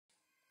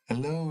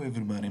Hello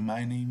everybody,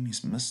 my name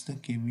is Mr.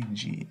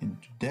 KVG and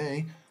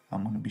today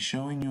I'm going to be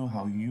showing you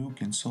how you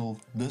can solve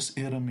this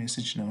error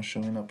message now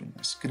showing up in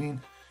my screen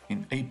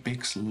in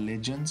Apex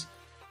Legends,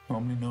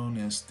 normally known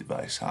as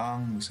device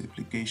hung. This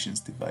application's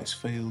device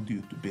failed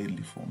due to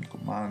badly formed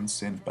commands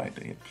sent by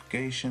the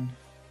application.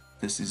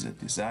 This is a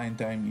design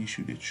time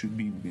issue that should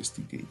be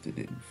investigated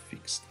and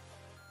fixed.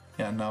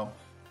 Yeah, now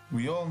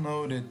we all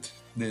know that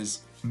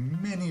there's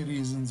many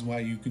reasons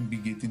why you can be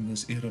getting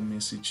this error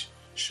message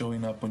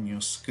showing up on your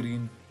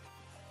screen.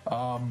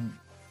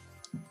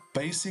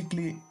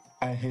 Basically,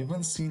 I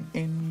haven't seen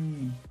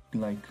anything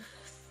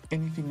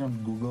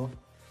on Google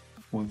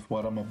with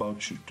what I'm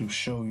about to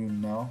show you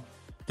now.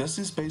 This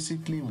is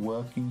basically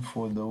working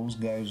for those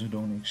guys who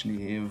don't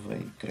actually have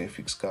a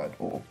graphics card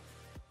or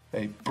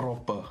a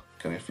proper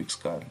graphics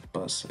card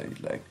per se.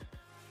 Like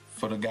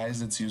for the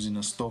guys that's using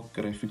a stock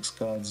graphics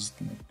cards,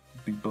 like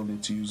people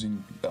that's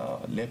using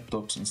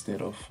laptops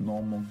instead of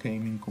normal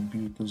gaming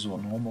computers or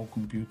normal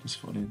computers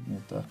for that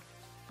matter.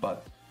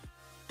 But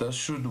this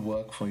should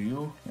work for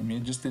you. Let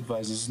me just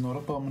advise, this is not a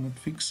permanent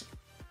fix.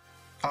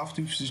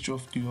 After you switch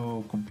off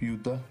your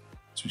computer,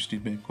 switch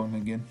it back on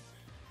again,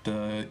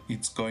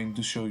 it's going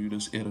to show you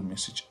this error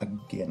message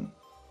again.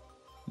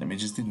 Let me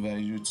just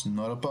advise you, it's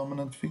not a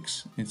permanent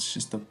fix, it's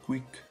just a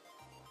quick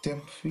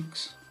temp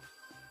fix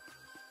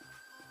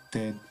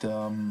that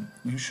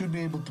you should be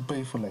able to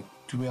pay for like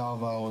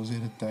 12 hours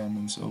at a time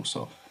and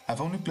so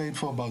I've only played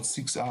for about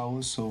 6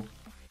 hours, so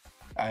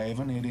I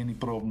haven't had any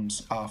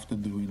problems after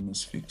doing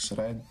this fix,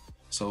 right?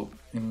 So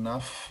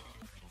enough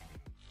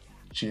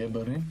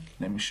jabbering,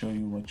 let me show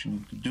you what you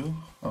need to do.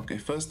 Okay,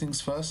 first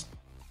things first,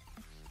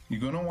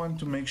 you're gonna want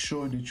to make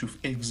sure that you've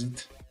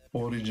exit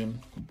Origin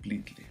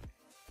completely,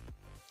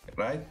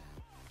 right?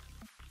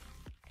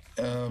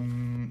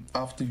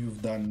 After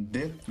you've done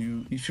that,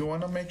 if you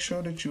want to make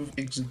sure that you've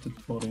exited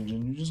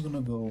Origin, you're just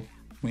gonna go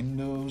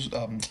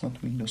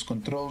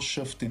Control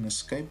Shift and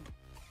Escape,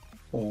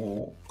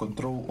 or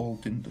Control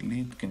Alt and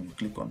Delete. Can you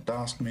click on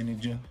Task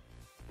Manager?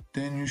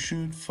 Then you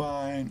should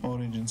find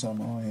Origin.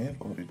 Somehow I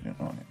have Origin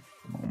on it at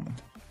the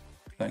moment.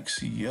 Like,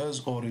 see,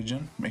 here's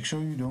Origin. Make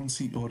sure you don't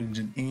see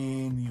Origin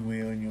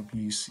anywhere on your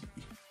PC.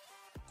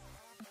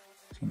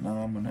 So now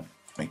I'm gonna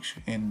make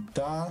sure end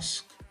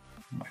task.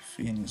 My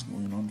fan is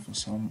going on for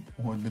some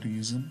odd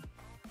reason.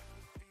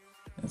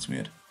 That's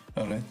weird.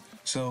 Alright,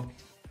 so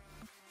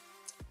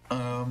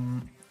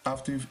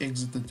after you've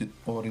exited the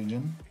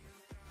Origin,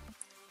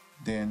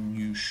 then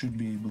you should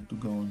be able to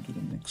go on to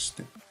the next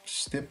step.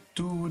 Step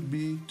 2 would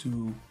be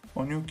to,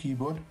 on your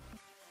keyboard,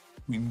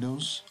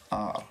 Windows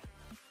R.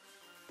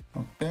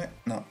 Okay,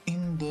 now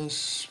in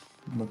this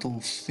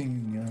little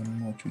thing,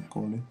 what we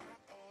call it,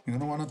 you're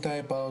gonna want to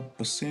type out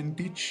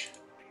percentage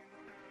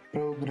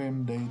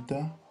program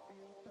data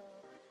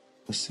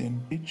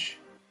percentage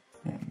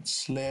and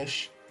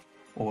slash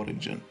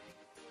origin.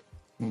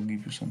 We'll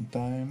give you some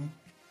time.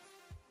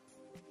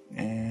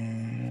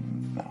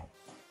 And now,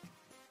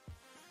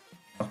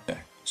 okay,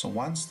 so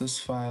once this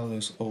file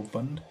is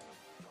opened,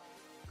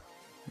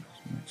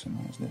 let's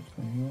maximize that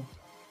for you.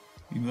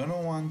 You're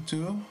gonna want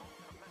to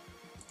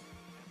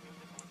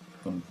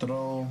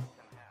Control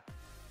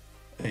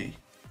A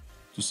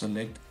to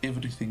select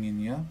everything in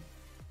here.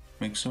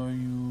 Make sure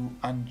you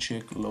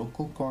uncheck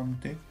local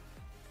contact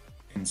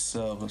and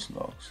service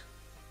logs.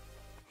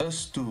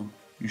 Those two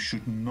you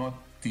should not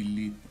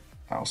delete.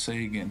 I'll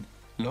say again,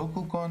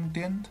 local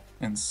content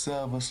and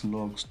service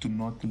logs, do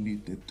not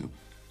delete it too.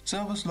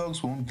 Service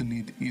logs won't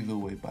delete either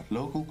way, but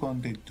local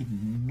content, do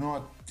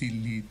not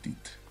delete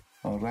it.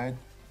 Alright,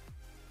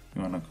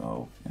 you wanna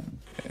go and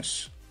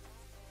press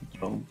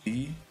Control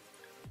E.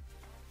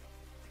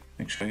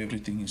 Make sure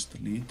everything is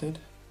deleted.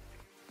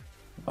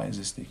 Why is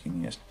this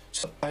taking years?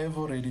 So I have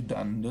already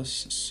done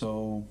this,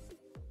 so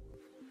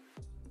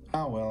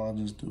well, I'll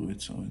just do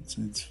it, so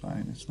it's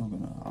fine. It's not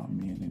gonna harm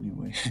me in any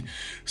way.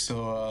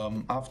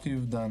 So after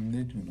you've done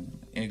it, you're gonna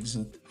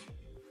exit.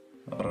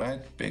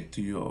 Alright, back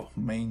to your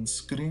main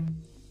screen.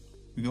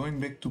 You're going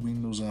back to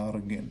Windows R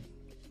again,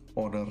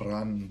 or the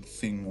run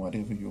thing,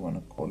 whatever you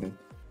wanna call it.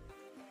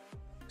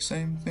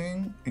 Same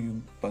thing,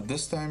 but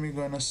this time you're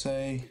gonna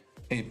say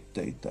app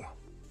data.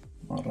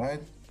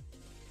 Alright,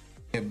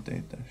 app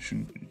data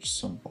should be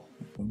simple.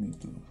 I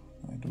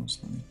don't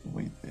still need to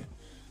wait there.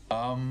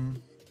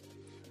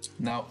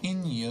 Now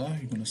in here,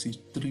 you're gonna see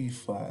 3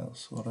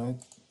 files,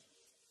 alright?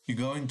 You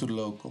go into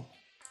local,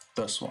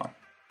 this one.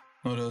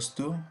 No, those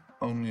 2,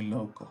 only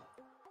local.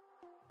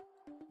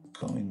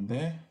 Go in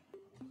there.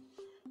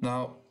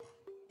 Now,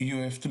 you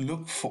have to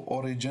look for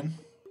Origin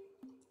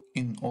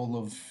in all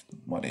of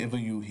whatever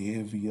you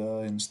have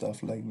here and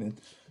stuff like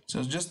that.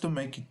 So just to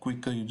make it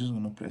quicker, you're just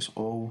gonna press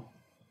O,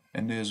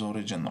 and there's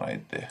Origin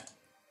right there.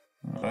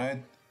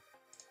 Alright,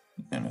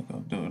 you're gonna go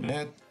do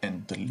that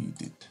and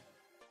delete it.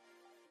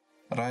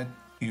 Right,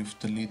 you've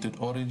deleted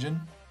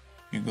Origin,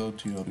 you go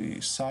to your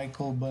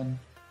recycle bin,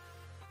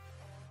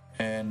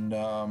 and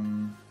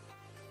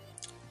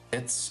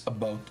that's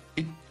about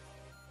it.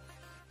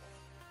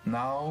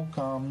 Now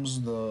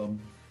comes the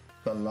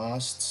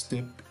last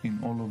step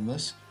in all of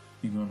this.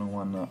 you're gonna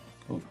wanna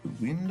go to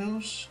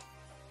Windows,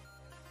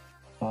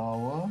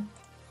 Power,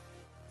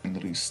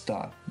 and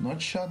restart.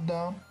 Not shut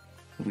down,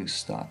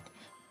 restart.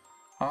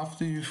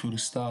 After you've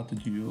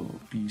restarted your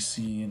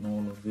PC and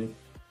all of it,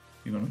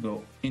 you're gonna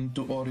go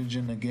into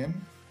Origin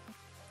again,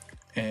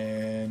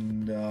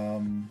 and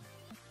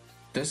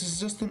this is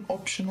just an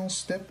optional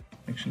step.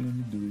 Actually, let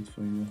me do it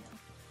for you.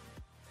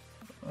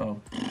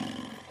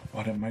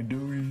 What am I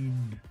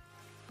doing?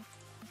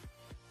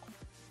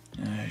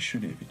 I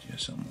should have it here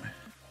somewhere.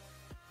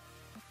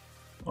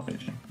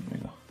 Origin, here we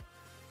go.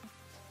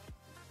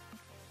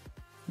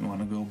 You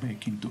wanna go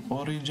back into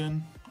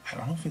Origin. I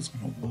don't know if it's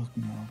gonna work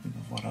now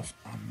because what I've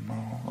done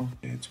now.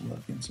 Okay, it's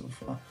working so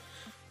far.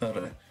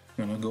 Alright,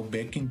 I'm gonna go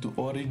back into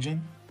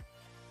Origin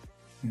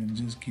and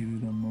just give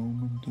it a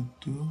moment or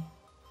two.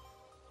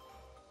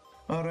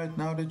 Alright,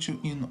 now that you're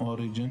in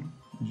Origin,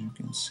 as you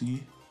can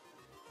see,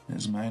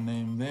 there's my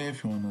name there.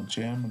 If you wanna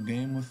jam a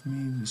game with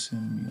me, just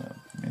send me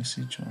a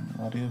message on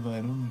whatever.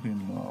 I don't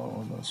really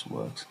know how this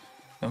works.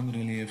 I don't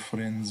really have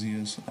friends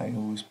here, so I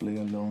always play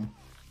alone.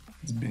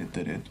 It's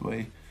better that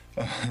way.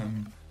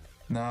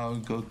 Now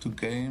go to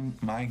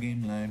my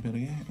game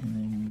library, and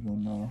then we're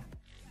gonna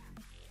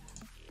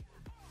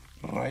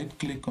right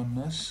click on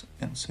this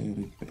and say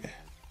repair.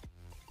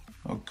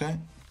 Okay,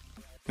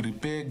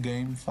 repair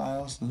game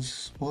files.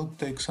 This will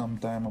take some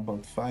time,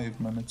 about 5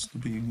 minutes to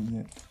be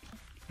exact,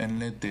 and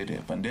let that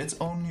happen. That's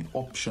only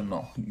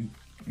optional.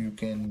 You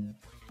can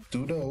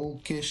do the whole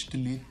cache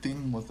delete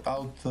thing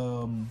without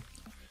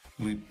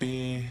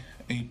repair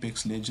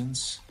Apex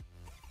Legends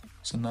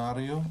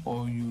scenario,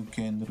 or you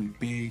can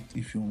repair it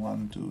if you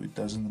want to. It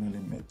doesn't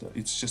really matter.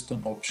 It's just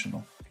an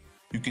optional.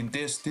 You can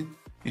test it.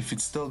 If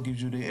it still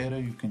gives you the error,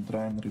 you can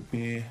try and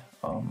repair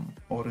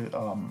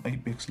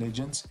Apex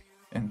Legends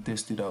and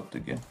test it out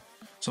again.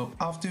 So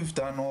after you've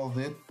done all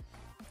that,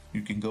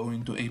 you can go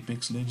into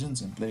Apex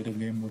Legends and play the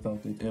game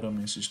without that error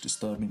message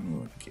disturbing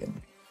you again.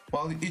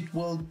 Well, it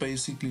will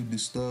basically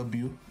disturb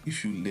you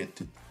if you let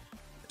it.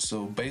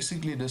 So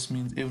basically this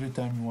means every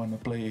time you want to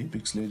play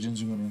Apex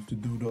Legends, you're going to have to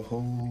do the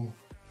whole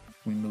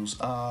Windows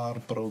R,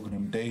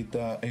 program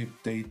data, app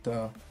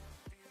data,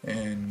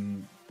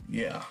 and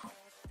yeah.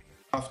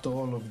 After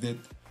all of that,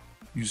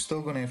 you're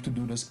still going to have to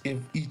do this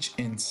each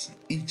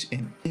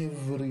and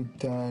every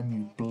time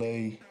you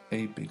play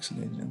Apex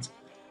Legends.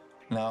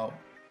 Now,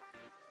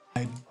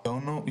 I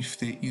don't know if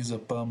there is a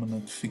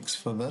permanent fix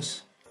for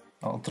this.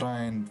 I'll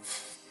try and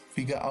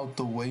figure out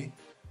the way,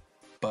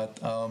 but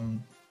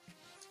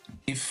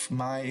if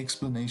my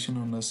explanation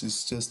on this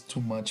is just too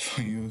much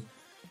for you,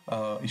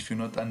 if you're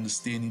not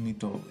understanding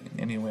it or in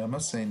any way, I'm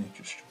not saying that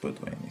you're stupid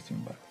or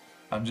anything, but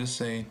I'm just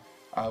saying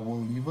I will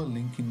leave a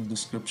link in the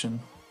description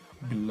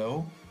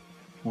below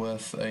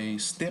with a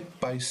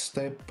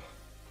step-by-step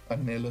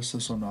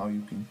analysis on how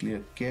you can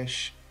clear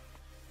cache,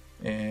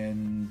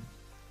 and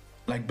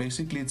like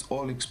basically it's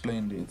all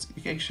explained. It's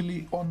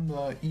actually on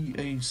the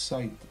EA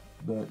site,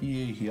 the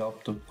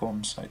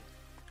eahelp.com site.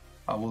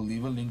 I will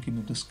leave a link in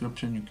the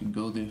description. You can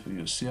go there for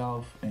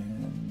yourself,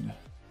 and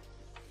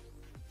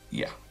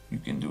yeah, you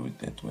can do it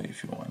that way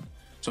if you want.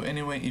 So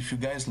anyway, if you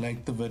guys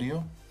liked the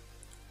video,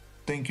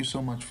 thank you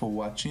so much for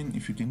watching.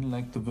 If you didn't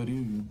like the video,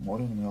 you're more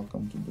than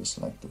welcome to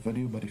dislike the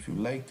video, but if you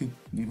liked it,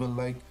 leave a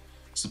like,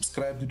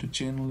 subscribe to the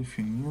channel if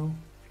you're new,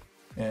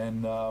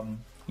 and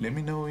let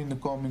me know in the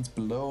comments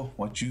below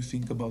what you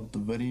think about the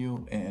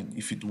video and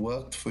if it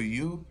worked for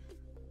you.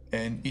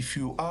 And if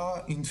you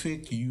are in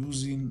fact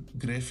using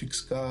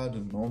graphics card, a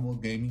normal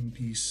gaming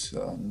PC,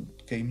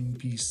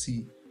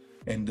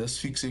 and this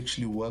fix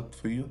actually worked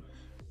for you,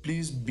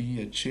 please be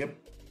a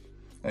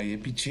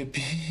happy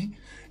chappy,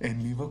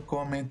 and leave a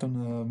comment on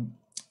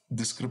the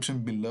description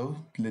below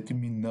letting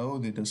me know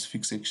that this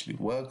fix actually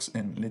works,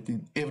 and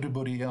letting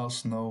everybody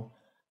else know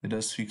that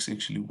this fix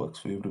actually works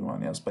for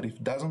everyone else. But if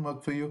it doesn't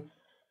work for you,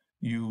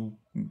 you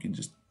can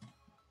just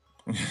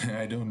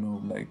I don't know,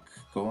 like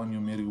go on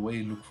your merry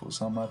way, look for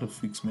some other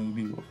fix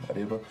maybe or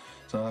whatever.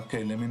 So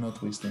okay, let me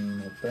not waste any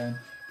more time.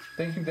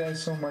 Thank you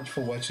guys so much for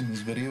watching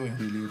this video. I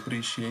really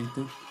appreciate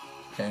it,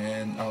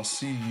 and I'll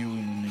see you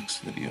in the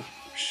next video.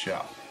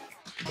 Ciao.